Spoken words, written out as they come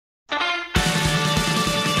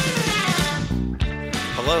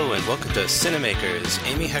Hello and welcome to Cinemakers,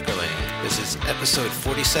 Amy Heckerling. This is episode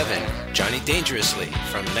 47, Johnny Dangerously,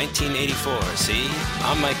 from 1984. See,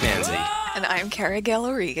 I'm Mike Manzi. And I'm Kara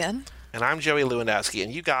Gale-O'Regan. And I'm Joey Lewandowski.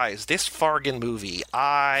 And you guys, this Fargan movie,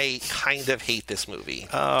 I kind of hate this movie.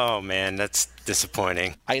 Oh man, that's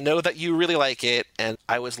disappointing. I know that you really like it, and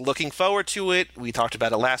I was looking forward to it. We talked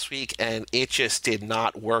about it last week, and it just did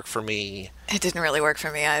not work for me. It didn't really work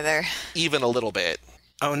for me either. Even a little bit.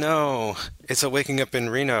 Oh no, it's a Waking Up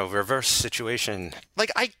in Reno reverse situation.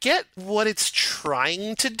 Like, I get what it's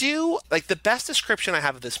trying to do. Like, the best description I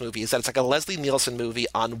have of this movie is that it's like a Leslie Nielsen movie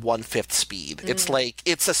on 1/5 speed. It's like,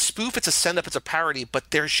 it's a spoof, it's a send-up, it's a parody,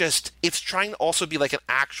 but there's just, it's trying to also be like an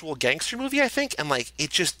actual gangster movie, I think, and like,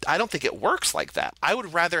 it just, I don't think it works like that. I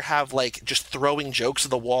would rather have like, just throwing jokes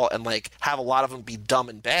at the wall and like, have a lot of them be dumb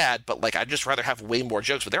and bad, but like, I'd just rather have way more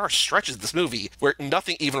jokes. But there are stretches of this movie where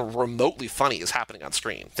nothing even remotely funny is happening on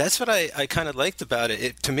screen. That's what I kind of liked about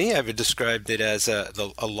it. To me, I would described it as a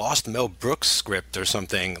lost Mel Brooks script or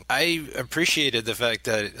something. I appreciated the fact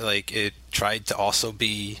that like it tried to also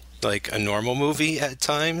be like a normal movie at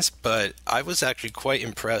times, but I was actually quite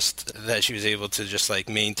impressed that she was able to just like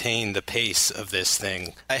maintain the pace of this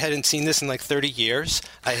thing. I hadn't seen this in like 30 years.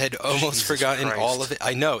 I had almost Jesus forgotten Christ. all of it.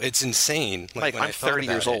 I know, it's insane. Like when I'm 30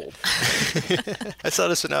 years old. I saw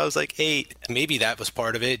this when I was like 8. Maybe that was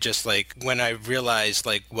part of it. Just like when I realized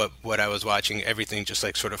like what I was watching, everything just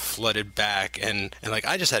like sort of flooded back, and like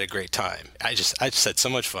I just had a great time. I just had so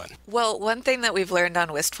much fun. Well, one thing that we've learned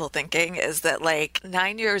on Wistful Thinking is that like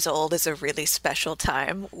 9 years old is a really special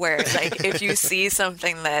time where like if you see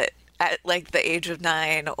something that at like the age of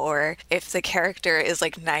 9, or if the character is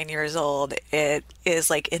like 9 years old, it is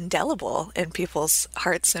like indelible in people's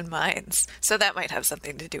hearts and minds. So that might have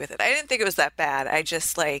something to do with it. I didn't think it was that bad. I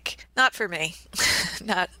just like, not for me.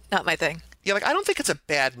 not my thing. Yeah, like, I don't think it's a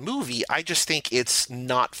bad movie. I just think it's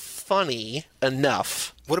not funny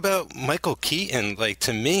enough. What about Michael Keaton? Like,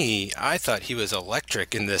 to me, I thought he was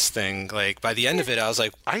electric in this thing. Like, by the end of it, I was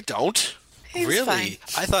like, I don't. He's really? fine.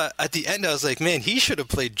 I thought at the end, I was like, man, he should have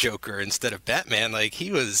played Joker instead of Batman. Like,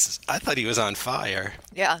 I thought he was on fire.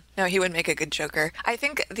 Yeah, no, he would make a good Joker. I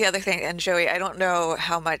think the other thing, and Joey, I don't know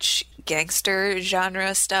how much gangster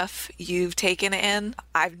genre stuff you've taken in.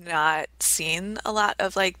 I've not seen a lot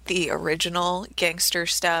of like the original gangster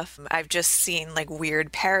stuff. I've just seen like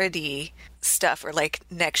weird parody stuff, or like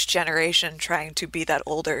Next Generation trying to be that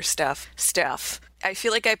older stuff. I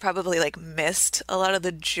feel like I probably like missed a lot of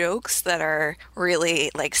the jokes that are really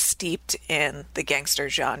like steeped in the gangster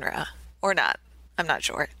genre, or not. I'm not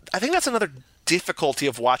sure. I think that's another difficulty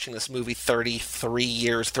of watching this movie 34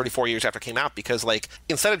 years after it came out, because like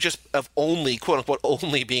instead of just of only quote unquote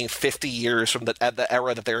only being 50 years from the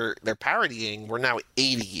era that they're parodying, we're now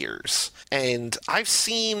 80 years. And I've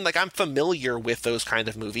seen, like, I'm familiar with those kind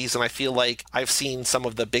of movies, and I feel like I've seen some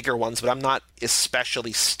of the bigger ones, but I'm not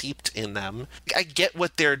especially steeped in them. I get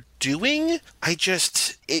what they're doing. I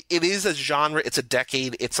just, it is a genre, it's a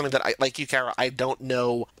decade, it's something that I, like you, Kara, I don't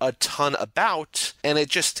know a ton about, and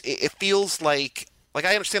it feels like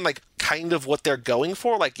I understand like kind of what they're going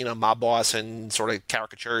for, like, you know, mob boss and sort of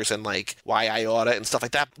caricatures and like why I oughta and stuff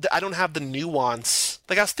like that. I don't have the nuance.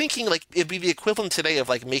 Like, I was thinking like it'd be the equivalent today of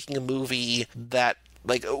like making a movie that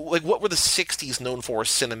like what were the 60s known for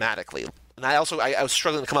cinematically? And I was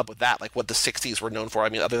struggling to come up with that, like what the 60s were known for. I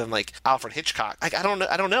mean, other than like Alfred Hitchcock. I don't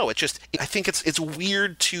know. It's just, I think it's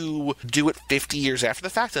weird to do it 50 years after the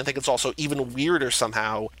fact. And I think it's also even weirder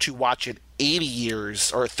somehow to watch it 80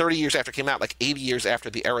 years or 30 years after it came out, like 80 years after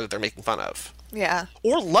the era that they're making fun of. Yeah.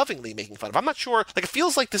 Or lovingly making fun of. I'm not sure. Like, it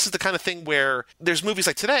feels like this is the kind of thing where there's movies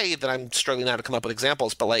like today that I'm struggling now to come up with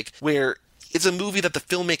examples, but like where it's a movie that the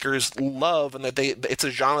filmmakers love, and that it's a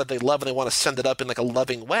genre that they love, and they want to send it up in like a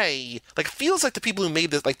loving way. Like, it feels like the people who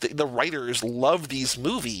made this, like the writers, love these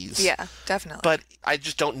movies. Yeah, definitely. But I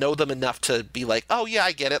just don't know them enough to be like, oh yeah,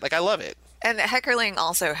 I get it. Like, I love it. And Heckerling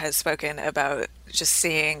also has spoken about just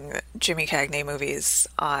seeing Jimmy Cagney movies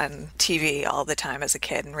on TV all the time as a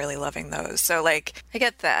kid and really loving those. So like, I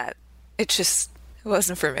get that. It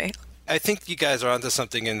wasn't for me. I think you guys are onto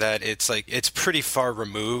something in that it's like it's pretty far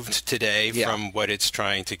removed today from what it's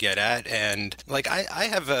trying to get at, and like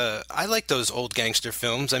I like those old gangster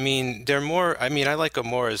films. I mean, I like them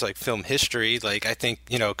more as like film history. Like, I think,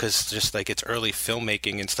 you know, because just like it's early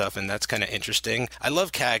filmmaking and stuff, and that's kind of interesting. I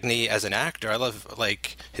love Cagney as an actor. I love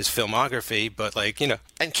like his filmography, but like, you know,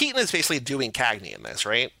 and Keaton is basically doing Cagney in this,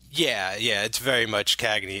 right? Yeah, it's very much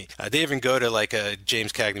Cagney. They even go to like a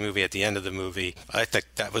James Cagney movie at the end of the movie. I think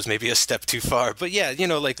that was maybe a step too far. But yeah,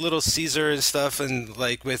 like Little Caesar and stuff, and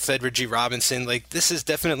like with Edward G. Robinson, like this is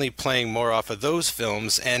definitely playing more off of those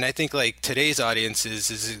films. And I think like today's audience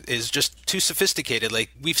is just too sophisticated. Like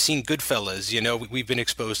we've seen Goodfellas, we've been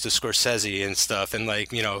exposed to Scorsese and stuff. And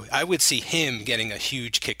like, I would see him getting a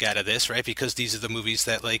huge kick out of this, right? Because these are the movies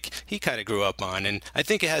that like he kind of grew up on. And I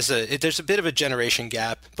think there's a bit of a generation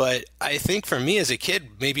gap. But I think for me as a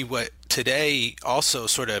kid, maybe what today also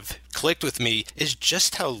sort of clicked with me is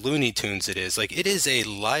just how Looney Tunes it is. Like, it is a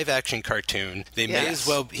live action cartoon. He may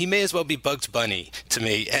as well be Bugs Bunny to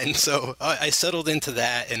me. And so I settled into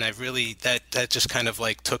that, and I really, that just kind of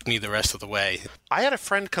like took me the rest of the way. I had a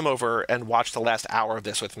friend come over and watch the last hour of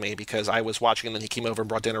this with me because I was watching, and then he came over and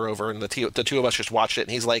brought dinner over, and the two of us just watched it.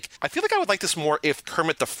 And he's like, I feel like I would like this more if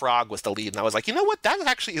Kermit the Frog was the lead. And I was like, you know what? That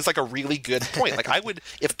actually is like a really good point. Like, I would,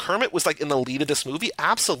 if Kermit was like in the lead of this movie,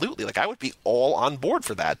 absolutely. Like, I would be all on board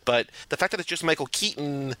for that. But the fact that it's just Michael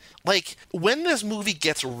Keaton, like, when this movie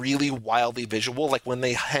gets really wildly visual, like when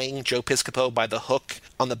they hang Joe Piscopo by the hook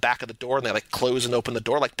on the back of the door and they like close and open the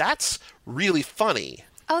door, like, that's really funny.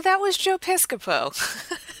 Oh, that was Joe Piscopo.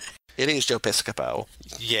 It is Joe Piscopo.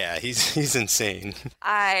 Yeah, he's insane.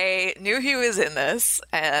 I knew he was in this,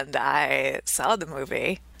 and I saw the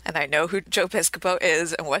movie, and I know who Joe Piscopo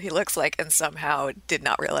is and what he looks like, and somehow did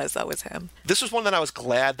not realize that was him. This was one that I was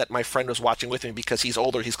glad that my friend was watching with me because he's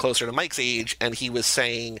older, he's closer to Mike's age, and he was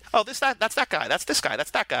saying, oh, that's that guy, that's this guy, that's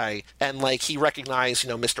that guy. And, like, he recognized,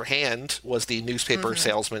 Mr. Hand was the newspaper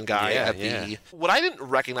salesman guy What I didn't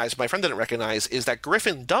recognize, my friend didn't recognize, is that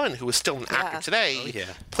Griffin Dunne, who is still an actor today,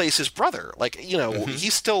 plays his brother. Like, he's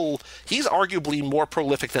arguably more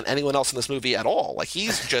prolific than anyone else in this movie at all. Like,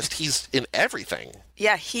 he's in everything.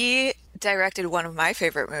 Yeah, he directed one of my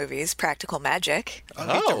favorite movies, Practical Magic.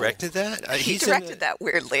 Oh, he directed that? He directed that,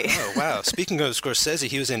 weirdly. Oh, wow. Speaking of Scorsese,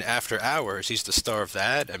 he was in After Hours. He's the star of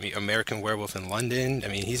that. I mean, American Werewolf in London. I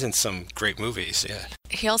mean, he's in some great movies, yeah.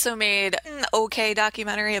 He also made an okay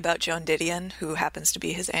documentary about Joan Didion, who happens to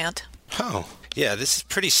be his aunt. Oh, yeah, this is a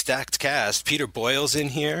pretty stacked cast. Peter Boyle's in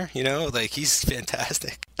here, like, he's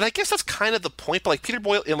fantastic. And I guess that's kind of the point, but, like, Peter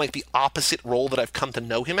Boyle in, like, the opposite role that I've come to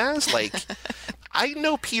know him as, like... I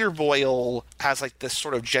know Peter Boyle as, like, this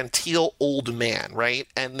sort of genteel old man, right?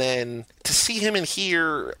 And then to see him in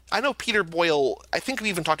here, I know Peter Boyle, I think we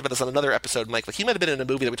even talked about this on another episode, Mike. Like, he might have been in a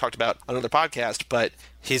movie that we talked about on another podcast, but...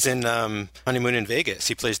 He's in Honeymoon in Vegas.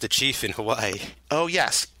 He plays the chief in Hawaii. Oh,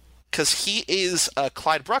 yes. Because he is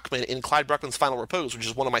Clyde Bruckman in Clyde Bruckman's Final Repose, which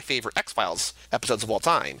is one of my favorite X-Files episodes of all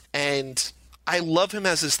time. And... I love him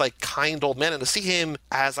as this, like, kind old man, and to see him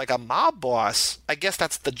as, like, a mob boss, I guess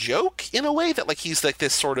that's the joke, in a way, that, like, he's, like,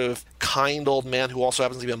 this sort of kind old man who also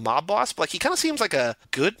happens to be a mob boss, but, like, he kind of seems like a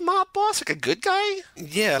good mob boss, like a good guy.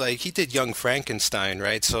 Yeah, like, he did Young Frankenstein,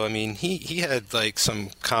 right? So, I mean, he had, like,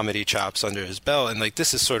 some comedy chops under his belt, and, like,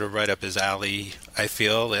 this is sort of right up his alley, I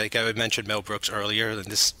feel. Like, I mentioned Mel Brooks earlier, and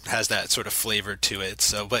this has that sort of flavor to it,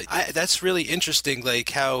 so, but that's really interesting,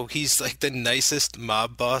 like, how he's, like, the nicest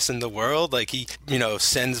mob boss in the world, like, he,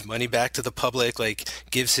 sends money back to the public, like,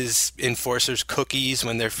 gives his enforcers cookies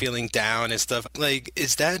when they're feeling down and stuff. Like,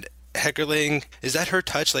 is that Heckerling, is that her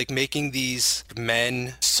touch, like, making these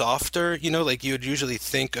men softer? Like, you would usually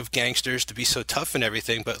think of gangsters to be so tough and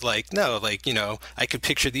everything, but, like, no, like, I could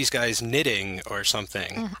picture these guys knitting or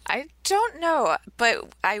something. I don't know,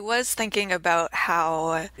 but I was thinking about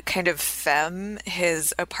how kind of femme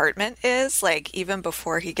his apartment is, like, even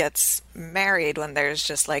before he gets married, when there's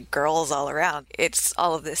just, like, girls all around. It's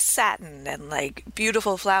all of this satin and, like,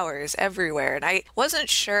 beautiful flowers everywhere, and I wasn't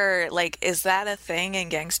sure, like, is that a thing in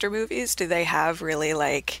gangster movies? Do they have really,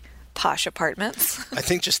 like, posh apartments? I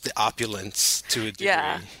think just the opulence to a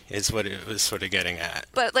degree is what it was sort of getting at.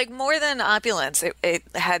 But, like, more than opulence, it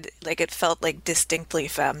had, like, it felt like distinctly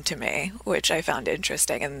femme to me, which I found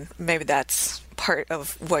interesting, and maybe that's part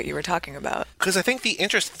of what you were talking about. Because I think the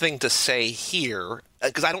interesting thing to say here,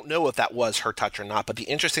 because I don't know if that was her touch or not, but the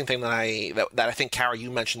interesting thing that I think, Kara, you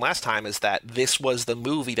mentioned last time is that this was the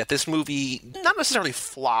movie not necessarily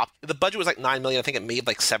flopped. The budget was like $9 million. I think it made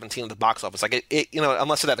like 17 at the box office. Like it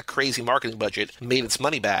unless it had a crazy marketing budget, made its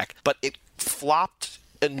money back. But it flopped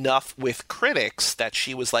enough with critics that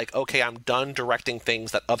she was like, okay, I'm done directing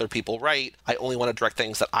things that other people write. I only want to direct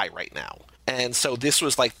things that I write now. And so this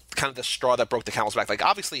was like kind of the straw that broke the camel's back. Like,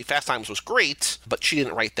 obviously, Fast Times was great, but she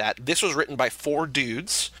didn't write that. This was written by 4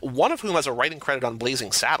 dudes, one of whom has a writing credit on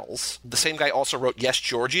Blazing Saddles. The same guy also wrote Yes,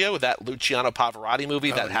 Giorgio, that Luciano Pavarotti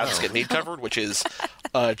movie that has to get made covered, which is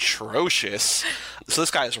atrocious. So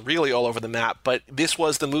this guy is really all over the map, but this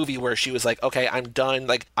was the movie where she was like, okay, I'm done.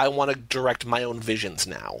 Like, I want to direct my own visions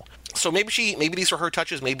now. So maybe these were her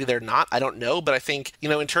touches, maybe they're not, I don't know, but I think,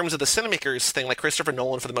 in terms of the cinemakers thing, like Christopher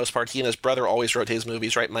Nolan, for the most part, he and his brother always wrote his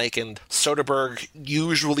movies, right, Mike? And Soderbergh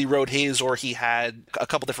usually wrote his, or he had a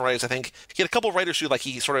couple different writers. I think he had a couple of writers who, like,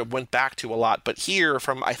 he sort of went back to a lot, but here,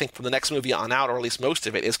 from the next movie on out, or at least most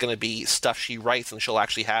of it, is going to be stuff she writes and she'll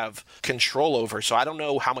actually have control over. So I don't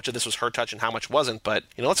know how much of this was her touch and how much wasn't, but,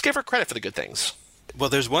 let's give her credit for the good things. Well,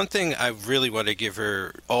 there's one thing I really want to give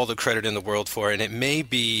her all the credit in the world for, and it may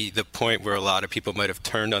be the point where a lot of people might have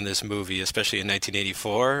turned on this movie, especially in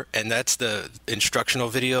 1984, and that's the instructional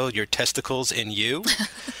video, Your Testicles in You,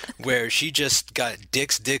 where she just got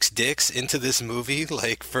dicks into this movie,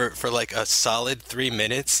 like, for like a solid 3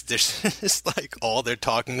 minutes. There's just, like, all they're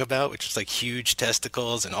talking about, which is, like, huge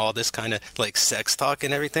testicles and all this kind of, like, sex talk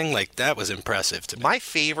and everything. Like, that was impressive to me. My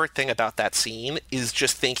favorite thing about that scene is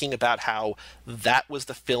just thinking about how that was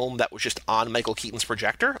the film that was just on Michael Keaton's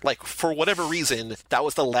projector. Like, for whatever reason, that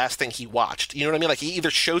was the last thing he watched. You know what I mean? Like, he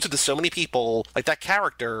either shows it to so many people, like that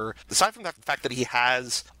character, aside from the fact that he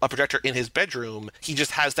has a projector in his bedroom, he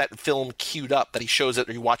just has that film queued up that he shows it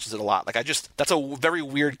or he watches it a lot. Like, that's a very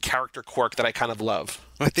weird character quirk that I kind of love.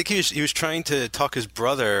 I think he was trying to talk his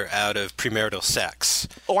brother out of premarital sex.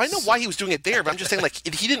 Oh, I know why he was doing it there, but I'm just saying, like,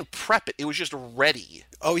 he didn't prep it. It was just ready.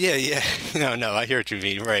 Oh, yeah. No, I hear what you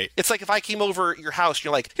mean, right. It's like if I came over your house and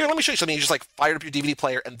you're like, here, let me show you something. You just, like, fired up your DVD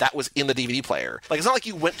player, and that was in the DVD player. Like, it's not like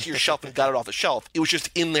you went to your shelf and got it off the shelf. It was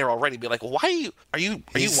just in there already. Be like, why are you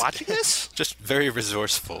watching this? Just very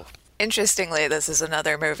resourceful. Interestingly, this is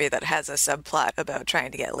another movie that has a subplot about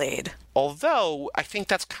trying to get laid. Although, I think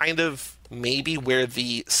that's kind of maybe where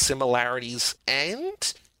the similarities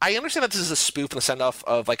end. I understand that this is a spoof and a send-off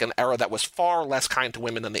of, like, an era that was far less kind to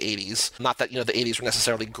women than the 80s. Not that, the 80s were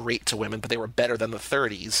necessarily great to women, but they were better than the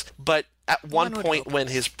 30s. But at one point when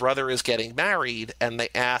his brother is getting married and they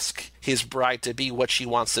ask his bride-to-be what she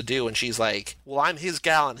wants to do, and she's like, well, I'm his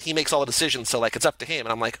gal and he makes all the decisions, so, like, it's up to him.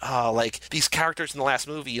 And I'm like, oh, like, these characters in the last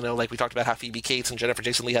movie, like we talked about how Phoebe Cates and Jennifer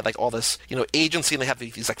Jason Leigh had, like, all this, agency, and they have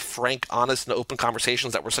these, like, frank, honest, and open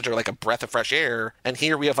conversations that were such a breath of fresh air. And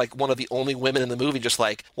here we have, like, one of the only women in the movie just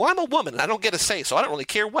like, well, I'm a woman and I don't get a say, so I don't really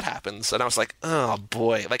care what happens. And I was like, oh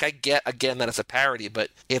boy, like, I get again that it's a parody,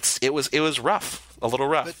 but it was rough, a little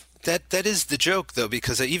rough. That is the joke, though,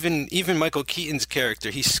 because even Michael Keaton's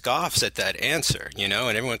character, he scoffs at that answer, and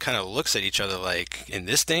everyone kind of looks at each other like, in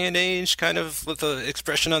this day and age, kind of with an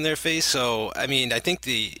expression on their face. So, I mean, I think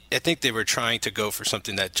they were trying to go for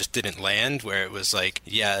something that just didn't land, where it was like,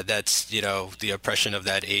 yeah, that's, the oppression of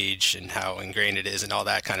that age and how ingrained it is and all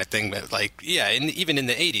that kind of thing. But, like, yeah, even in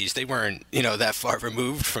the 80s, they weren't, that far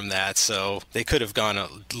removed from that, so they could have gone a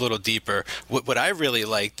little deeper. What I really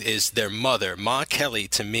liked is their mother, Ma Kelly,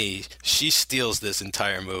 to me. She steals this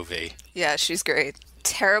entire movie. Yeah, she's great.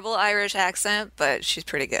 Terrible Irish accent, but she's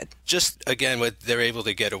pretty good. Just, again, what they're able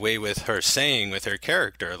to get away with her saying with her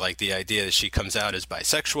character, like the idea that she comes out as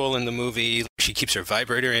bisexual in the movie. She keeps her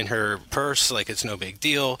vibrator in her purse like it's no big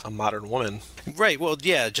deal. A modern woman. Right, well,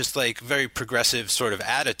 yeah, just like very progressive sort of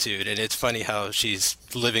attitude. And it's funny how she's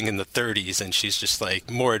living in the 30s and she's just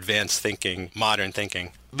like more advanced thinking, modern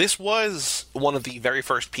thinking. This was one of the very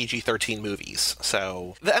first PG-13 movies.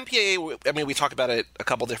 So the MPAA, I mean, we talked about it a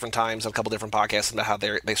couple different times on a couple different podcasts about how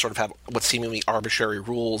they sort of have what seemingly arbitrary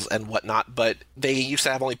rules and whatnot, but they used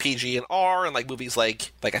to have only PG and R, and like movies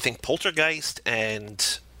like I think Poltergeist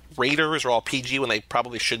and Raiders are all PG when they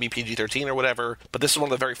probably should be PG-13 or whatever, but this is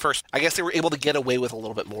one of the very first. I guess they were able to get away with a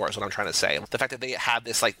little bit more is what I'm trying to say. The fact that they had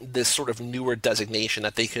this sort of newer designation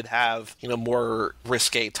that they could have, more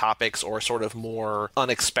risque topics or sort of more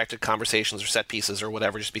unexpected conversations or set pieces or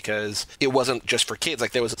whatever, just because it wasn't just for kids.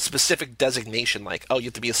 Like, there was a specific designation, like, oh, you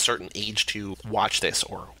have to be a certain age to watch this.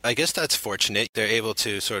 Or I guess that's fortunate. They're able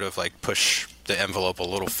to sort of like push the envelope a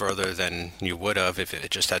little further than you would have if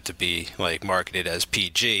it just had to be like marketed as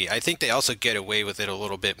PG. I think they also get away with it a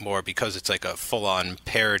little bit more because it's like a full-on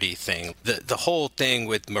parody thing. The whole thing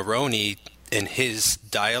with Maroney in his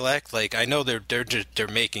dialect, like, I know they're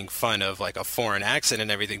making fun of like a foreign accent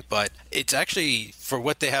and everything, but it's actually, for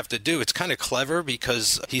what they have to do, it's kind of clever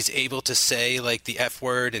because he's able to say like the F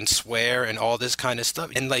word and swear and all this kind of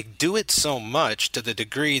stuff and like do it so much to the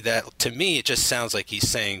degree that to me it just sounds like he's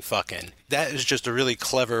saying fucking. That is just a really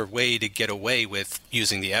clever way to get away with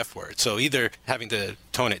using the F word. So either having to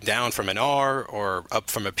tone it down from an R or up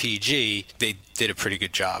from a PG, they did a pretty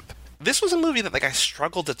good job. This was a movie that, like, I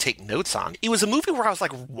struggled to take notes on. It was a movie where I was,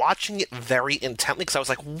 like, watching it very intently because I was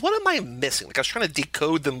like, what am I missing? Like, I was trying to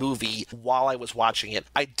decode the movie while I was watching it.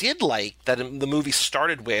 I did like that the movie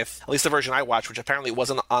started with, at least the version I watched, which apparently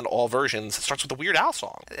wasn't on all versions, it starts with a Weird Al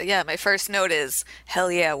song. Yeah, my first note is,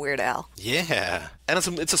 hell yeah, Weird Al. Yeah. And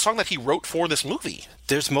it's a song that he wrote for this movie.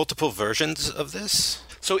 There's multiple versions of this?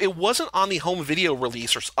 So it wasn't on the home video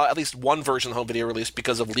release, or at least one version of the home video release,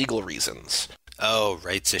 because of legal reasons. Oh,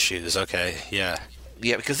 rights issues. Okay, yeah.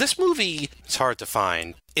 Yeah, because this movie... It's hard to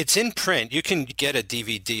find. It's in print. You can get a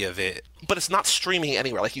DVD of it. But it's not streaming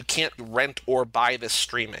anywhere. Like, you can't rent or buy this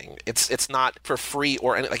streaming. It's not for free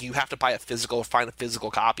or any, like, you have to buy a physical or find a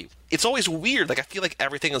physical copy. It's always weird. Like, I feel like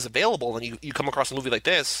everything is available, and you come across a movie like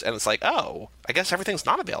this, and it's like, oh, I guess everything's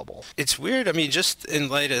not available. It's weird. I mean, just in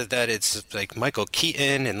light of that, it's like Michael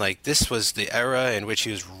Keaton, and like this was the era in which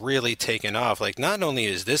he was really taken off. Like, not only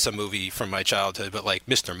is this a movie from my childhood, but like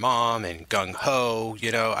Mr. Mom and Gung Ho.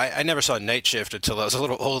 You know, I never saw Night Shift until I was a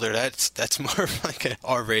little older. That's more like an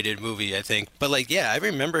R-rated movie, I think. But like, yeah, I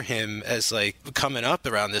remember him as like coming up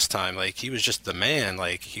around this time. Like, he was just the man.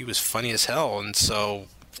 Like, he was funny as hell, and so.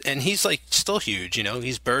 And he's, like, still huge, you know?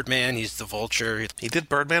 He's Birdman, he's the Vulture. He did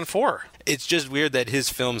Birdman 4. It's just weird that his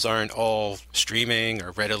films aren't all streaming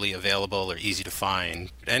or readily available or easy to find.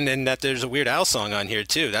 And then that there's a Weird Al song on here,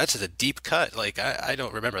 too. That's a deep cut. Like, I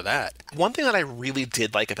don't remember that. One thing that I really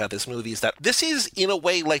did like about this movie is that this is, in a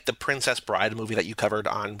way, like the Princess Bride movie that you covered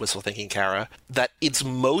on Whistle Thinking Kara, that it's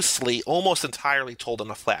mostly, almost entirely told in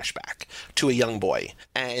a flashback to a young boy.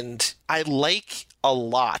 And I like a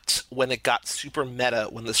lot when it got super meta,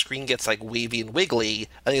 when the screen gets like wavy and wiggly,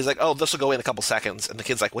 and he's like, oh, this will go in a couple seconds, and the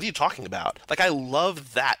kid's like, what are you talking about? Like, I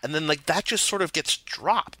love that. And then like that just sort of gets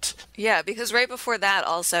dropped. Yeah, because right before that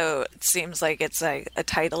also it seems like it's like a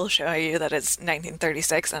title showing you that it's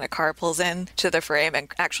 1936 and a car pulls in to the frame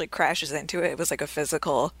and actually crashes into it. It was like a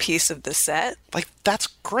physical piece of the set. Like, that's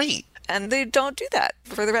great. And they don't do that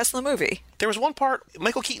for the rest of the movie. There was one part,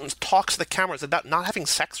 Michael Keaton talks to the cameras about not having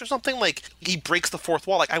sex or something. Like, he breaks the fourth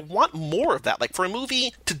wall. Like, I want more of that. Like, for a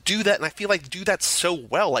movie to do that, and I feel like do that so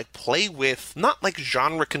well. Like, play with, not like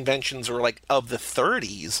genre conventions or like of the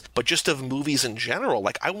 30s, but just of movies in general.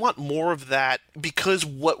 Like, I want more of that because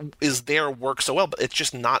what is there works so well, but it's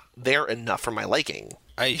just not there enough for my liking.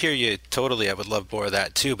 I hear you totally. I would love more of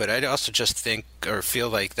that too, but I also just think or feel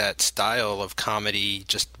like that style of comedy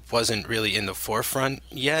just wasn't really in the forefront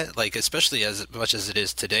yet, like especially as much as it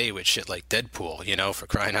is today with shit like Deadpool, you know, for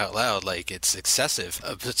crying out loud. Like, it's excessive.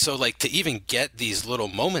 So like to even get these little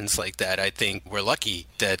moments like that, I think we're lucky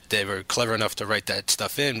that they were clever enough to write that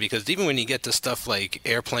stuff in, because even when you get to stuff like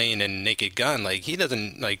Airplane and Naked Gun, like he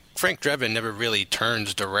doesn't, like Frank Drebin never really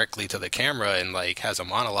turns directly to the camera and like has a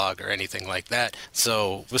monologue or anything like that.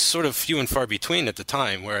 So it was sort of few and far between at the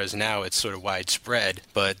time, whereas now it's sort of widespread.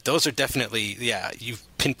 But those are definitely, yeah, you've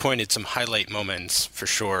pinpointed some highlight moments for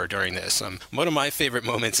sure during this. One of my favorite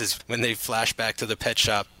moments is when they flash back to the pet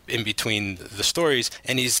shop in between the stories,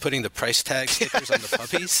 and he's putting the price tag stickers on the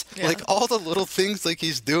puppies. Yeah. Like, all the little things like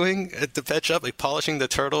he's doing at the pet shop, like polishing the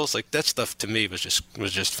turtles, like that stuff to me was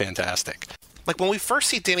just fantastic. Like, when we first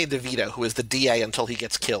see Danny DeVito, who is the DA until he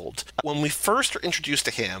gets killed, when we first are introduced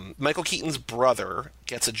to him, Michael Keaton's brother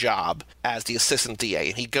gets a job as the assistant DA,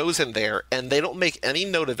 and he goes in there, and they don't make any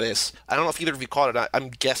note of this. I don't know if either of you caught it. I'm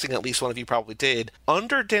guessing at least one of you probably did.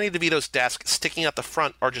 Under Danny DeVito's desk, sticking out the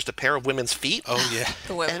front, are just a pair of women's feet. Oh, yeah.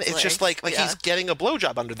 And it's just like yeah. He's getting a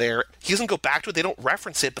blowjob under there. He doesn't go back to it. They don't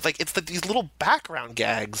reference it, but like it's these little background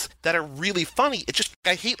gags that are really funny. It just,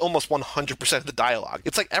 I hate almost 100% of the dialogue.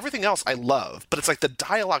 It's like everything else I love, but it's like the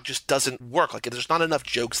dialogue just doesn't work. Like, there's not enough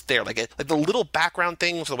jokes there. Like the little background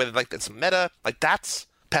things, the way that like it's meta, like that's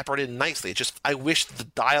peppered in nicely. It's just, I wish the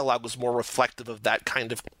dialogue was more reflective of that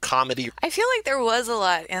kind of comedy. I feel like there was a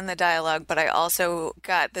lot in the dialogue, but I also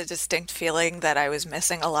got the distinct feeling that I was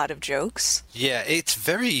missing a lot of jokes. Yeah, it's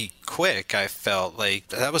very quick. I felt like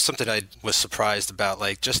that was something I was surprised about,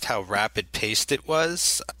 like just how rapid paced it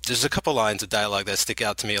was. There's a couple lines of dialogue that stick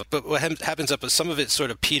out to me, but what happens up is some of it sort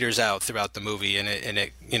of peters out throughout the movie, and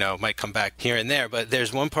it you know, might come back here and there. But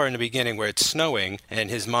there's one part in the beginning where it's snowing, and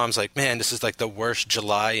his mom's like, man, this is like the worst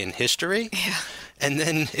July in history. Yeah. And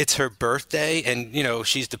then it's her birthday, and, you know,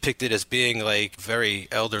 she's depicted as being, like, very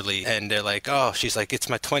elderly. And they're like, oh, she's like, it's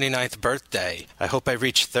my 29th birthday. I hope I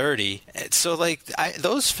reach 30. And so, like,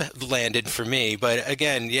 those landed for me. But,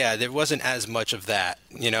 again, yeah, there wasn't as much of that.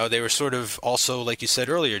 You know, they were sort of also, like you said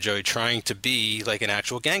earlier, Joey, trying to be like an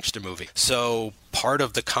actual gangster movie. So part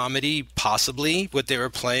of the comedy, possibly what they were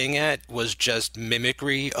playing at was just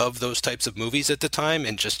mimicry of those types of movies at the time,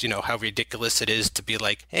 and just, how ridiculous it is to be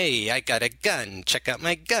like, hey, I got a gun, check out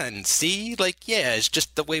my gun, see? Like, yeah, it's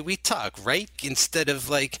just the way we talk, right? Instead of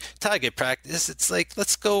like target practice, it's like,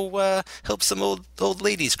 let's go help some old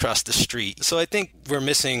ladies cross the street. So I think we're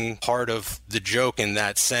missing part of the joke in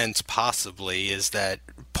that sense, possibly, is that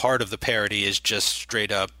part of the parody is just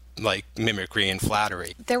straight up like mimicry and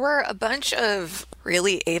flattery. There were a bunch of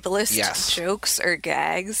really ableist jokes or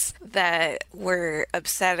gags that were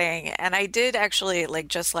upsetting, and I did actually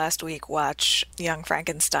just last week watch Young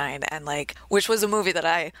Frankenstein, and which was a movie that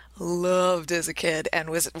I loved as a kid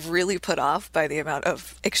and was really put off by the amount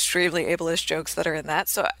of extremely ableist jokes that are in that.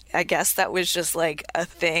 So I guess that was just a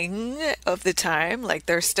thing of the time.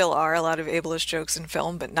 There still are a lot of ableist jokes in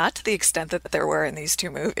film, but not to the extent that there were in these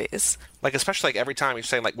two movies. Especially every time you're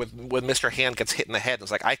saying when Mr. Hand gets hit in the head,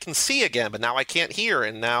 it's I can see again, but now I can't hear,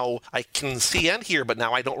 and now I can see and hear, but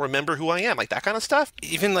now I don't remember who I am. That kind of stuff.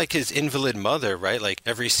 Even his invalid mother, right?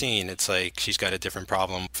 Every scene, it's she's got a different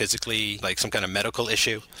problem physically, some kind of medical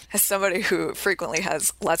issue. As somebody who frequently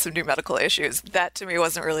has lots of new medical issues, that to me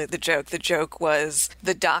wasn't really the joke. The joke was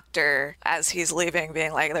the doctor, as he's leaving,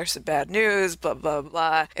 being there's some bad news, blah, blah,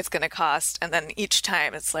 blah, it's going to cost. And then each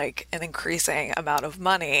time it's an increasing amount of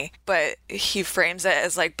money. But he frames it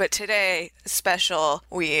as but today, special,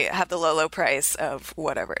 we have the low price of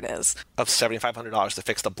whatever it is. Of $7,500 to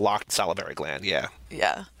fix the blocked salivary gland, yeah.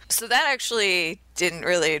 Yeah. So that actually didn't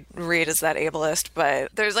really read as that ableist,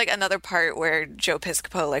 but there's another part where Joe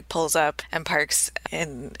Piscopo pulls up and parks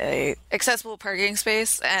in a accessible parking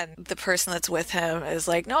space, and the person that's with him is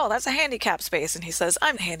no, that's a handicap space, and he says,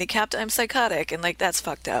 I'm handicapped, I'm psychotic, and that's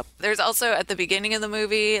fucked up. There's also at the beginning of the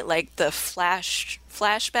movie the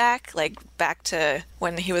flashback, back to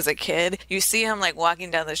when he was a kid. You see him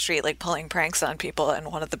walking down the street pulling pranks on people,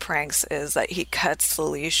 and one of the pranks is that he cuts the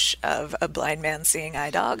leash of a blind man seeing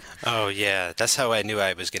eye dog. Oh yeah, that's how I knew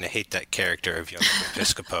I was going to hate that character of young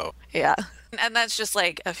Piscopo. Yeah. And that's just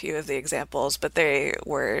a few of the examples, but they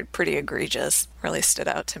were pretty egregious. Really stood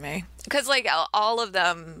out to me. Because all of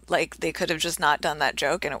them, they could have just not done that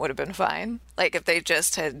joke and it would have been fine. If they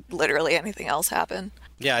just had literally anything else happen.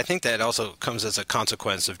 Yeah, I think that also comes as a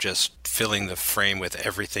consequence of just filling the frame with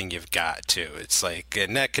everything you've got, too. It's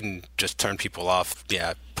and that can just turn people off.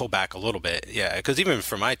 Yeah, pull back a little bit. Yeah, because even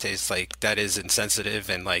for my taste, that is insensitive,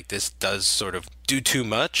 and this does sort of do too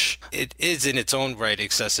much. It is in its own right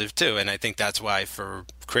excessive, too, and I think that's why for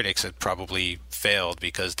critics it probably failed,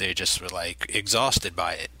 because they just were exhausted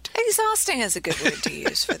by it. Exhausting is a good word to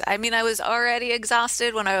use for that. I mean, I was already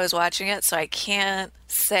exhausted when I was watching it, so I can't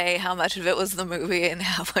say how much of it was the movie and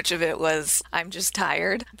how much of it was I'm just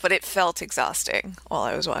tired, but it felt exhausting while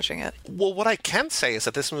I was watching it. Well, what I can say is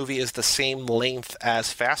that this movie is the same length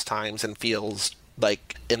as Fast Times and feels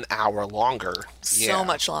an hour longer. So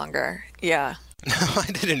much longer. Yeah. No,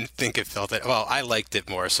 I didn't think it felt that. Well, I liked it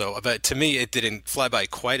more so, but to me it didn't fly by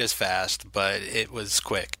quite as fast, but it was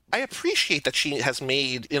quick. I appreciate that she has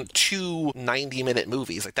made two 90-minute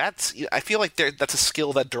movies. I feel that's a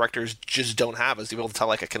skill that directors just don't have, is to be able to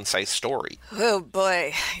tell a concise story. Oh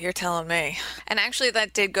boy, you're telling me. And actually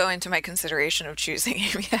that did go into my consideration of choosing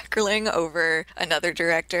Amy Heckerling over another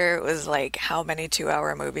director. It was how many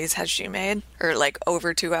 2-hour movies has she made? Or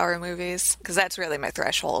over 2-hour movies? Because that's really my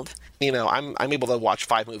threshold. I'm able to watch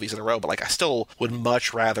 5 movies in a row, but I still would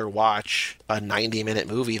much rather watch a 90-minute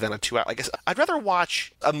movie than a 2-hour. I'd rather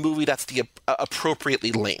watch a movie that's the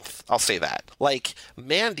appropriately length. I'll say that.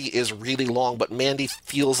 Mandy is really long, but Mandy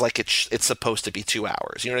feels like it's supposed to be 2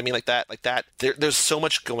 hours. You know what I mean? That. There's so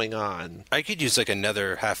much going on. I could use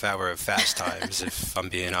another half hour of Fast Times if I'm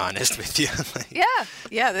being honest with you.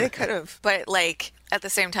 Yeah, they could have. But at the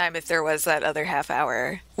same time, if there was that other half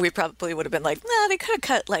hour, we probably would have been nah, they could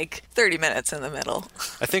have cut 30 minutes in the middle.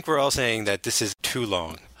 I think we're all saying that this is too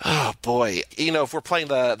long. Oh boy. If we're playing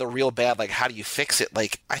the real bad, how do you fix it?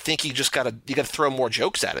 I think you just gotta throw more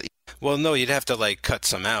jokes at it. Well, no, you'd have to cut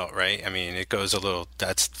some out, right? I mean, it goes a little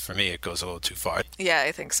too far. Yeah,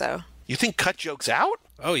 I think so. You think cut jokes out?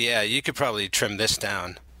 Oh yeah, you could probably trim this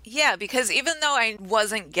down. Yeah, because even though I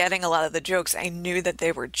wasn't getting a lot of the jokes, I knew that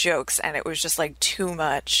they were jokes, and it was just too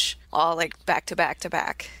much, all back to back to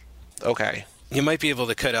back. Okay. You might be able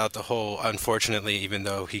to cut out the whole, unfortunately, even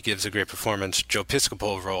though he gives a great performance, Joe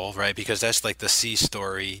Piscopo role, right? Because that's the C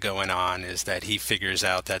story going on, is that he figures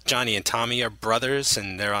out that Johnny and Tommy are brothers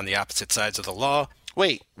and they're on the opposite sides of the law.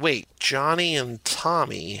 Wait, Johnny and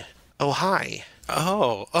Tommy. Oh, hi.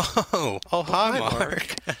 Oh, hi,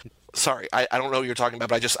 Mark. Sorry, I don't know what you're talking about,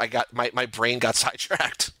 but I got my brain got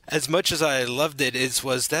sidetracked. as much as I loved it,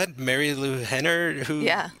 was that Mary Lou Henner who?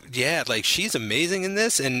 Yeah, like she's amazing in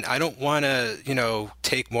this, and I don't want to,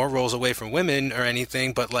 take more roles away from women or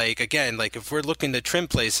anything, but like again, like if we're looking to trim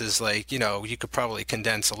places, like you could probably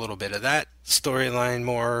condense a little bit of that storyline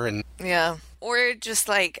more, and yeah. Or just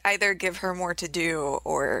like either give her more to do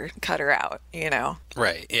or cut her out,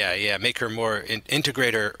 Right. Yeah. Make her more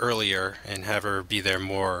integrate her earlier and have her be there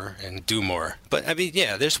more and do more. But I mean,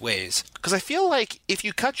 yeah, there's ways. Because I feel like if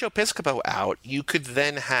you cut Joe Piscopo out, you could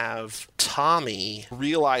then have Tommy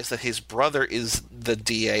realize that his brother is the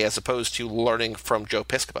DA as opposed to learning from Joe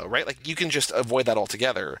Piscopo, right? Like you can just avoid that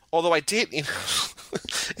altogether. Although I did, it's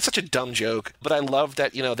such a dumb joke, but I love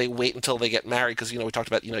that, they wait until they get married because, we talked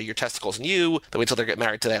about, your testicles and you. They wait until they get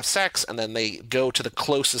married to have sex, and then they go to the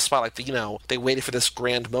closest spot. Like, they waited for this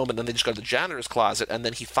grand moment, and then they just go to the janitor's closet, and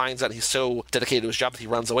then he finds out he's so dedicated to his job that he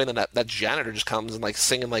runs away, and then that janitor just comes and, like,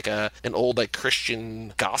 singing, like, an old, like,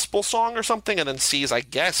 Christian gospel song or something, and then sees, I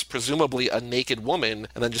guess, presumably a naked woman,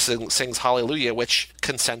 and then just sings Hallelujah, which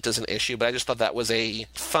consent is an issue, but I just thought that was a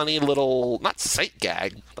funny little, not sight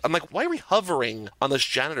gag. I'm like, why are we hovering on this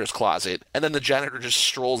janitor's closet? And then the janitor just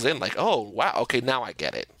strolls in, like, oh, wow, okay, now I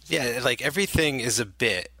get it. Yeah, like everything is a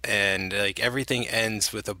bit, and like everything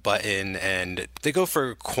ends with a button, and they go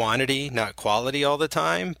for quantity, not quality all the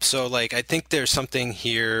time. So like I think there's something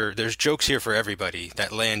here, there's jokes here for everybody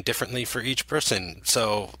that land differently for each person.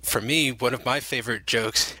 So for me, one of my favorite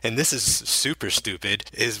jokes, and this is super stupid,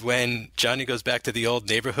 is when Johnny goes back to the old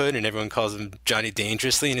neighborhood and everyone calls him Johnny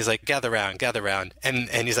Dangerously, and he's like, gather round. And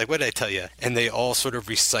he's like, what did I tell you? And they all sort of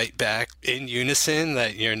recite back in unison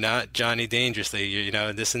that you're not Johnny Dangerously,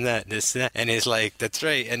 this and that. And he's like, that's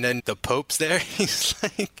right. And then the Pope's there. He's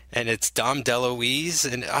like, and it's Dom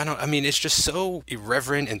DeLuise. And it's just so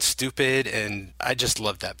irreverent and stupid. And I just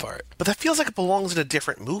love that part. But that feels like it belongs in a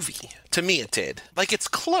different movie. To me, it did. Like, it's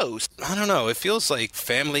close. I don't know. It feels like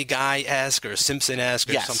Family Guy-esque or Simpson-esque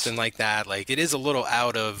or something like that. Like, it is a little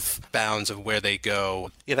out of bounds of where they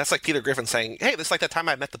go. Yeah, that's like Peter Griffin saying, hey, this is like that time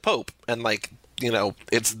I met the Pope. And like,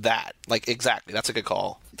 it's that. Like, exactly. That's a good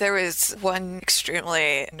call. There was one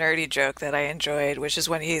extremely nerdy joke that I enjoyed, which is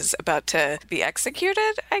when he's about to be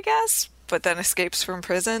executed, I guess, but then escapes from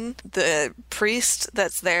prison. The priest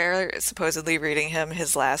that's there, supposedly reading him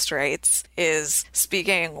his last rites, is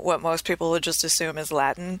speaking what most people would just assume is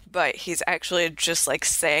Latin, but he's actually just like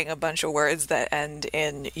saying a bunch of words that end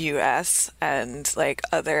in US and like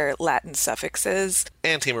other Latin suffixes.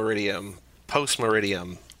 Antemeridium,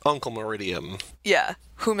 postmeridium, Uncle Meridium. Yeah.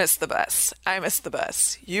 Who missed the bus? I missed the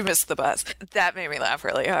bus. You missed the bus. That made me laugh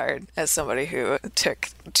really hard as somebody who took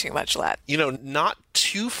too much Latin. Not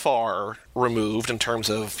too far removed in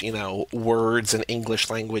terms of, words and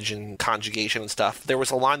English language and conjugation and stuff. There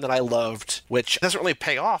was a line that I loved, which doesn't really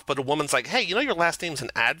pay off, but a woman's like, hey, your last name's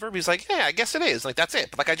an adverb? He's like, yeah, I guess it is. Like, that's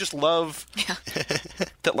it. But, like, I just love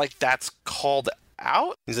that, like, that's called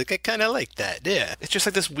out. He's like, I kind of like that, yeah. It's just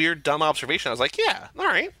like this weird, dumb observation. I was like, yeah, all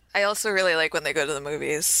right. I also really like when they go to the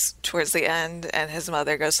movies towards the end and his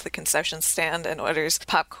mother goes to the concession stand and orders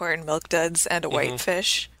popcorn, milk duds, and a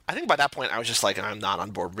whitefish. I think by that point I was just like, I'm not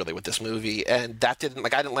on board really with this movie, and that didn't,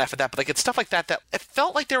 like, I didn't laugh at that, but like it's stuff like that it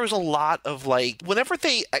felt like there was a lot of like, whenever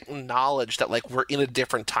they acknowledge that like we're in a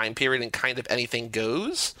different time period and kind of anything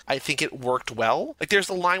goes, I think it worked well. Like there's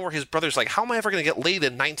the line where his brother's like, how am I ever going to get laid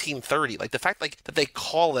in 1930? Like the fact like that they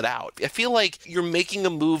call it out. I feel like you're making a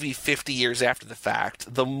movie 50 years after the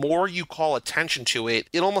fact. The more you call attention to it,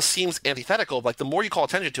 it almost seems antithetical. But like the more you call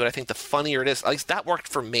attention to it, I think the funnier it is. At least that worked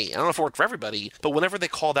for me. I don't know if it worked for everybody, but whenever they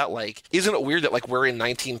call that, like, isn't it weird that like we're in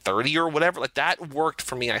 1930 or whatever, like that worked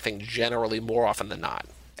for me, I think, generally more often than not.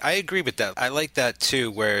 I agree with that. I like that too,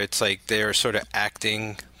 where it's like they're sort of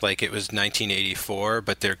acting like it was 1984,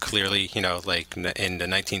 but they're clearly, like in the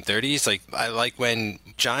 1930s. Like, I like when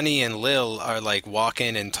Johnny and Lil are like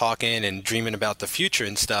walking and talking and dreaming about the future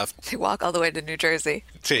and stuff. They walk all the way to New Jersey.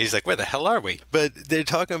 So he's like, where the hell are we? But they're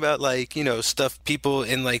talking about like, stuff people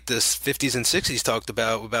in like the 50s and 60s talked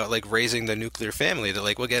about like raising the nuclear family. They're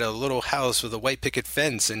like, we'll get a little house with a white picket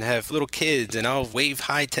fence and have little kids, and I'll wave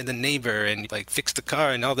hi to the neighbor and like fix the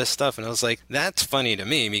car and all this stuff. And I was like, that's funny to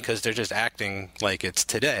me because they're just acting like it's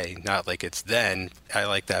today, not like it's then. I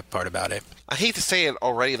like that part about it. I hate to say it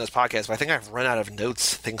already in this podcast, but I think I've run out of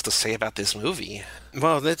things to say about this movie.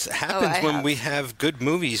 Well, that happens I when have. we have good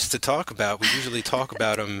movies to talk about. We usually talk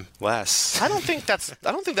about them less. I don't think that's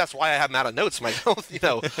why I have them out of notes, Mike. I don't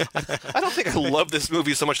think I love this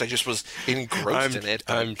movie so much that I just was engrossed in it.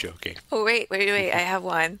 I'm joking. Oh, wait. I have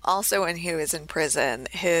one. Also, when he was in prison,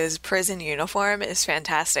 his prison uniform is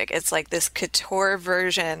fantastic. It's like this couture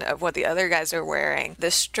version of what the other guys are wearing.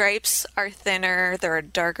 The stripes are thinner, they're a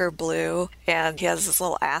darker blue, and he has this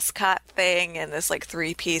little ascot thing and this like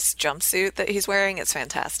three-piece jumpsuit that he's wearing. It's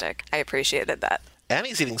fantastic. I appreciated that. And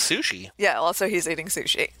he's eating sushi. Yeah, also he's eating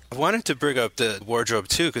sushi. I wanted to bring up the wardrobe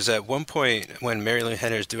too, because at one point when Mary Lou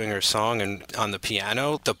Henner's doing her song and on the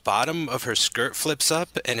piano, the bottom of her skirt flips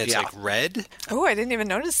up and it's like red. Oh, I didn't even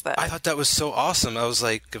notice that. I thought that was so awesome. I was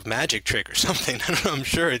like a magic trick or something. I don't know, I'm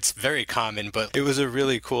sure it's very common, but it was a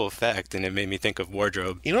really cool effect and it made me think of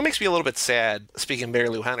wardrobe. You know what makes me a little bit sad? Speaking of Mary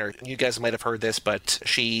Lou Henner, you guys might have heard this, but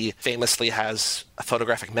she famously has a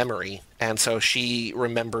photographic memory, and so she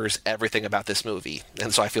remembers everything about this movie,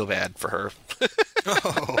 and so I feel bad for her.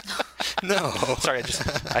 Oh, no. Sorry,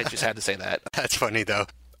 I just had to say that. That's funny, though.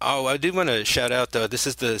 Oh, I do want to shout out, though, this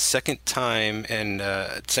is the second time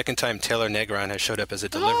Taylor Negron has showed up as a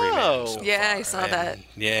delivery man. So yeah, far. I saw that.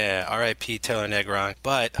 Yeah, R.I.P. Taylor Negron,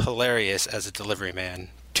 but hilarious as a delivery man.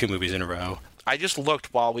 2 movies in a row. I just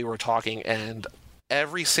looked while we were talking, and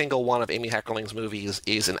every single one of Amy Heckerling's movies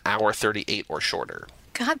is an hour 38 or shorter.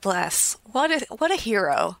 God bless. What a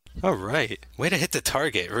hero. All right. Way to hit the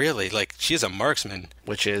target, really. Like, she's a marksman.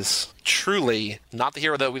 Which is truly not the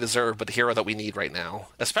hero that we deserve, but the hero that we need right now.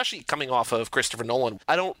 Especially coming off of Christopher Nolan.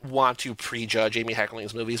 I don't want to prejudge Amy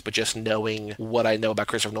Heckerling's movies, but just knowing what I know about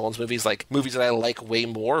Christopher Nolan's movies, like movies that I like way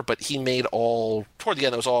more, but he made toward the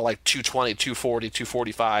end, it was all like 220, 240,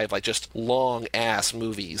 245, like just long-ass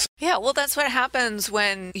movies. Yeah, well, that's what happens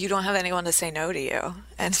when you don't have anyone to say no to you.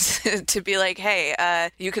 And to be like, hey,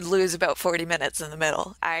 you could lose about 40 minutes in the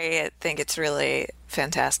middle. I think it's really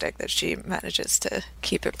fantastic that she manages to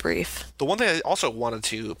keep it brief. The one thing I also wanted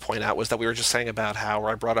to point out was that we were just saying about how, or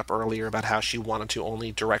I brought up earlier about how she wanted to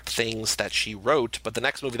only direct things that she wrote, but the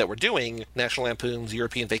next movie that we're doing, National Lampoon's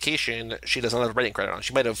European Vacation, she doesn't have a writing credit on.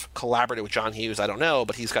 She might have collaborated with John Hughes, I don't know,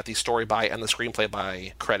 but he's got the story by and the screenplay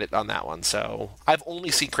by credit on that one. So I've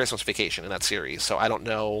only seen Christmas Vacation in that series, so I don't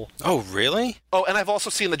know. Oh, really? Oh, and I've also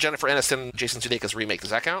seen the Jennifer Aniston, Jason Sudeikis remake.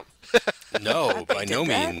 Does that count? No, by no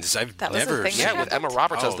means. I've never seen Yeah, with Emma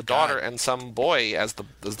Roberts as the daughter and some boy as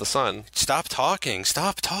the son. Stop talking.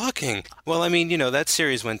 Well, I mean, that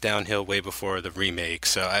series went downhill way before the remake.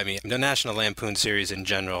 So, I mean, the National Lampoon series in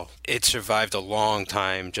general, it survived a long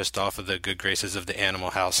time just off of the good graces of the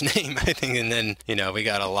Animal House name, I think. And then, we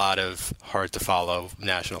got a lot of hard-to-follow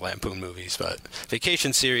National Lampoon movies. But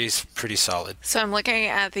Vacation series, pretty solid. So I'm looking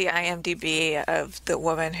at the IMDb of the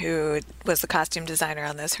woman who was the costume designer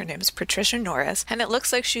on this. Her name is Patricia Norris, and it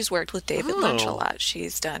looks like she's worked with David Lynch a lot.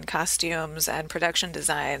 She's done costumes and production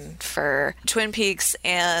design for Twin Peaks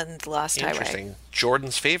and Lost Highway. Interesting.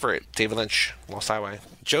 Jordan's favorite, David Lynch, Lost Highway.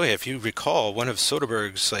 Joey, if you recall, one of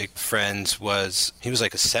Soderbergh's friends was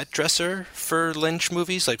a set dresser for Lynch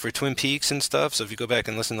movies, like for Twin Peaks and stuff. So if you go back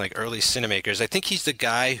and listen to early Cinemakers, I think he's the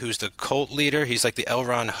guy who's the cult leader. He's like the L.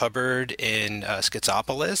 Ron Hubbard in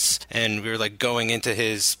Schizopolis. And we were going into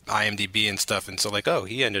his IMDb and stuff, and so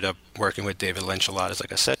he ended up working with David Lynch a lot as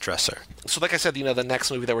a set dresser. So like I said, the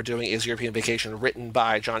next movie that we're doing is European Vacation, written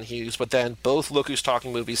by John Hughes, but then both Look Who's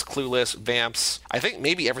Talking movies, Clueless, Vamps, I think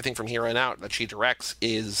maybe everything from here on out that she directs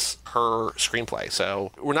is her screenplay.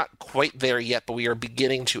 So we're not quite there yet, but we are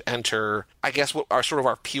beginning to enter, I guess, what our sort of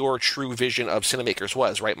our pure, true vision of Cinemakers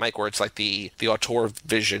was, right, Mike? Where it's like the auteur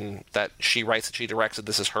vision that she writes and she directs, and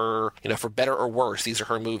this is her, for better or worse, these are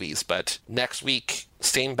her movies. But next week,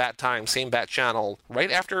 same bat time, same bat channel,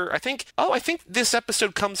 right after, I think this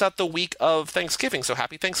episode comes out the week of Thanksgiving, so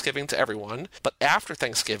happy Thanksgiving to everyone. But after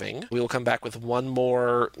Thanksgiving, we will come back with one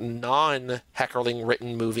more non-Heckerling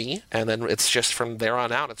written movie, and then it's just from there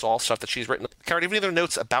on out, it's all stuff that she's written. Karen, do you have any other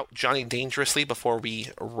notes about Johnny Dangerously before we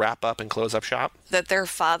wrap up and close up shop? That their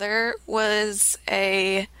father was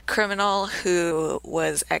a criminal who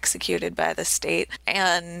was executed by the state,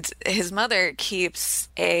 and his mother keeps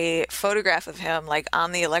a photograph of him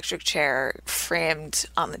on the electric chair framed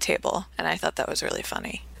on the table, and I thought that was really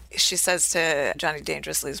funny. She says to Johnny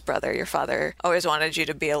Dangerously's brother, your father always wanted you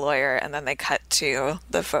to be a lawyer, and then they cut to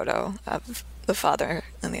the photo of the father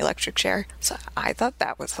in the electric chair. So I thought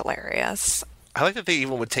that was hilarious. I like that they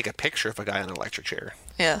even would take a picture of a guy in an electric chair.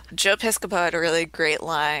 Yeah. Joe Piscopo had a really great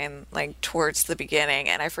line, towards the beginning,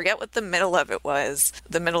 and I forget what the middle of it was,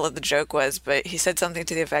 the middle of the joke was, but he said something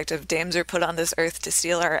to the effect of, dames are put on this earth to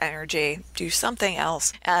steal our energy, do something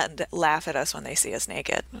else, and laugh at us when they see us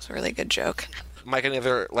naked. It was a really good joke. Mike, any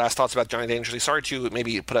other last thoughts about Johnny Dangerously? Sorry to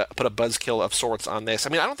maybe put a buzzkill of sorts on this. I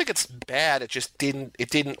mean, I don't think it's bad. It just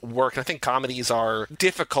didn't work. And I think comedies are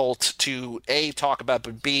difficult to A, talk about,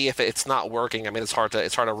 but B, if it's not working, I mean, it's hard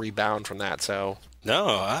to rebound from that. So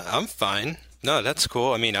No, I'm fine. No, that's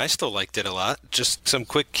cool. I mean, I still liked it a lot. Just some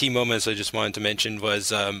quick key moments I just wanted to mention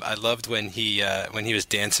was I loved when he was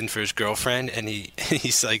dancing for his girlfriend and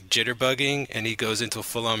he's like jitterbugging and he goes into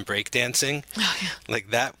full-on breakdancing. Oh, yeah.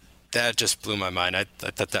 Like that just blew my mind. I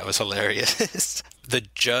thought that was hilarious. The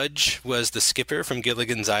judge was the skipper from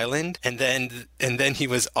Gilligan's Island, and then he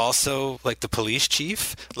was also like the police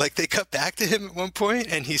chief. Like they cut back to him at one point,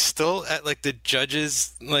 and he's still at like the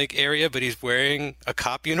judge's like area, but he's wearing a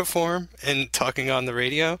cop uniform and talking on the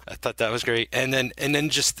radio. I thought that was great. And then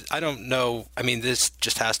just I don't know. I mean, this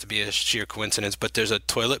just has to be a sheer coincidence, but there's a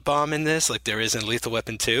toilet bomb in this, like there is in Lethal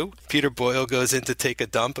Weapon 2. Peter Boyle goes in to take a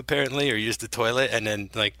dump apparently, or use the toilet, and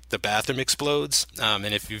then like the bathroom explodes. And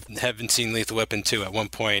if you haven't seen Lethal Weapon 2, at one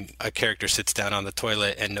point a character sits down on the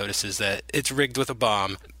toilet and notices that it's rigged with a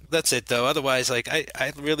bomb. That's it though. Otherwise, like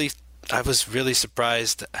I was really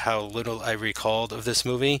surprised how little I recalled of this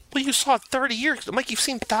movie. Well, you saw it 30 years. Mike, you've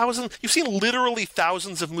seen literally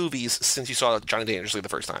thousands of movies since you saw Johnny Dangerously the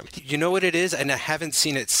first time. You know what it is? And I haven't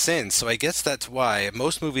seen it since, so I guess that's why.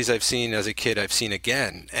 Most movies I've seen as a kid, I've seen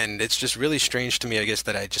again. And it's just really strange to me, I guess,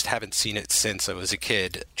 that I just haven't seen it since I was a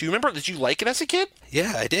kid. Do you remember, did you like it as a kid?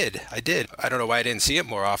 Yeah, I did. I don't know why I didn't see it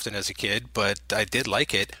more often as a kid, but I did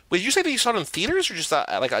like it. Wait, did you say that you saw it in theaters or just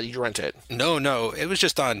you rent it? No, it was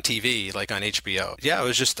just on TV, like on HBO. Yeah,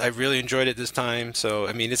 I really enjoyed it this time. So,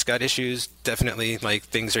 I mean, it's got issues, definitely, like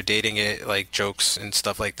things are dating it, like jokes and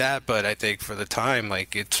stuff like that. But I think for the time,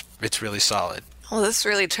 like it's really solid. Well, this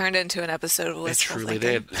really turned into an episode of Wistful It truly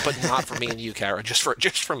Thinking. did, but not for me and you, Kara, just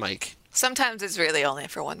for Mike. Sometimes it's really only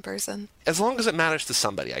for one person. As long as it matters to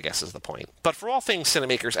somebody, I guess is the point. But for all things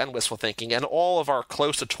Cinemakers and Wistful Thinking, and all of our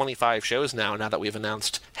close to 25 shows now that we've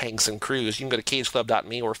announced Hanks and Cruz, you can go to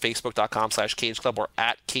cageclub.me or facebook.com/cageclub or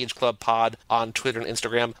at cageclubpod on Twitter and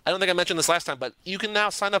Instagram. I don't think I mentioned this last time, but you can now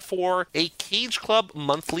sign up for a Cage Club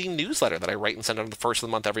monthly newsletter that I write and send out on the first of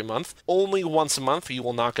the month every month. Only once a month. You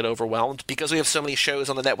will not get overwhelmed because we have so many shows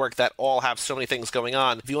on the network that all have so many things going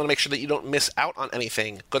on. If you want to make sure that you don't miss out on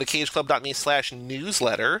anything, go to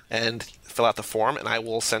cageclub.me/newsletter and fill out the form, and I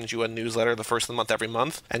will send you a newsletter the first of the month every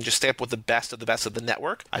month, and just stay up with the best of the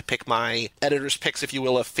network. I pick my editor's picks, if you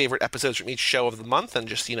will, of favorite episodes from each show of the month, and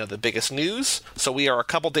just, the biggest news. So we are a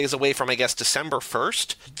couple days away from, I guess, December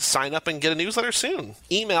 1st. Sign up and get a newsletter soon.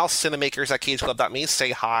 Email cinemakers@cageclub.me.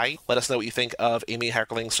 Say hi. Let us know what you think of Amy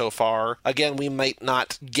Heckerling so far. Again, we might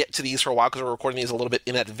not get to these for a while because we're recording these a little bit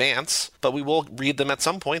in advance, but we will read them at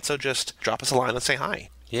some point, so just drop us a line and say hi.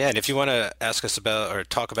 Yeah, and if you want to ask us about or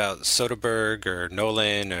talk about Soderbergh or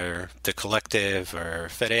Nolan or The Collective or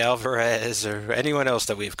Fede Alvarez or anyone else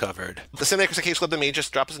that we've covered, The Cinemakers at Cageclub.me,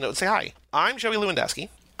 just drop us a note and say hi. I'm Joey Lewandowski.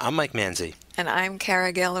 I'm Mike Manzi. And I'm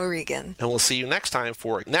Kara Gale-O'Regan. And we'll see you next time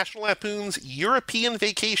for National Lampoon's European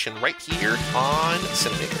Vacation right here on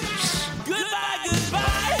Cinemakers. Goodbye, goodbye.